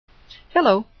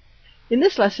Hello! In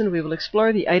this lesson we will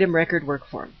explore the item record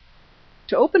workform.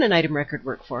 To open an item record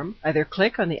workform, either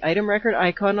click on the item record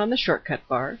icon on the shortcut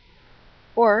bar,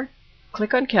 or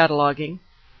click on Cataloging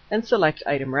and select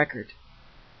Item Record.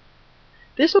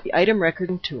 This will be the item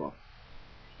record tool.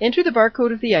 Enter the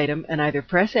barcode of the item and either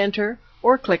press Enter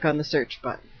or click on the search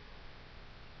button.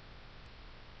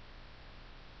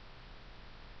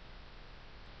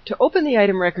 To open the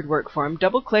item record workform,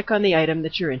 double-click on the item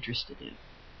that you're interested in.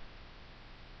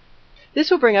 This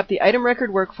will bring up the item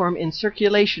record workform in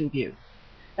circulation view,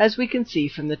 as we can see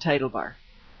from the title bar.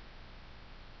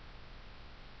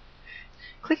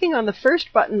 Clicking on the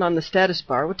first button on the status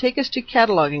bar will take us to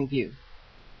Cataloging view.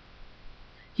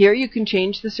 Here you can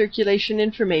change the circulation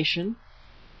information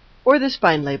or the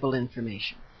spine label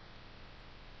information.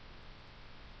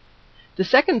 The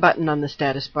second button on the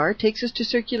status bar takes us to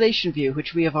circulation view,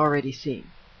 which we have already seen.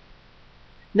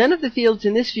 None of the fields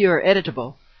in this view are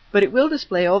editable, but it will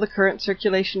display all the current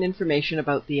circulation information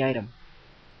about the item.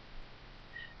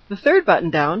 The third button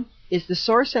down is the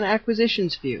Source and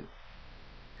Acquisitions view.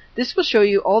 This will show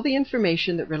you all the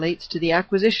information that relates to the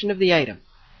acquisition of the item,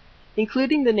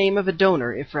 including the name of a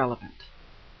donor if relevant.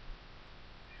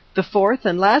 The fourth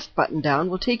and last button down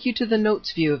will take you to the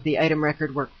Notes view of the item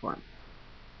record workform.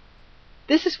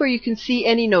 This is where you can see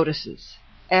any notices,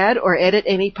 add or edit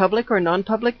any public or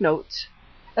non-public notes,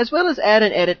 as well as add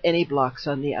and edit any blocks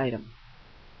on the item.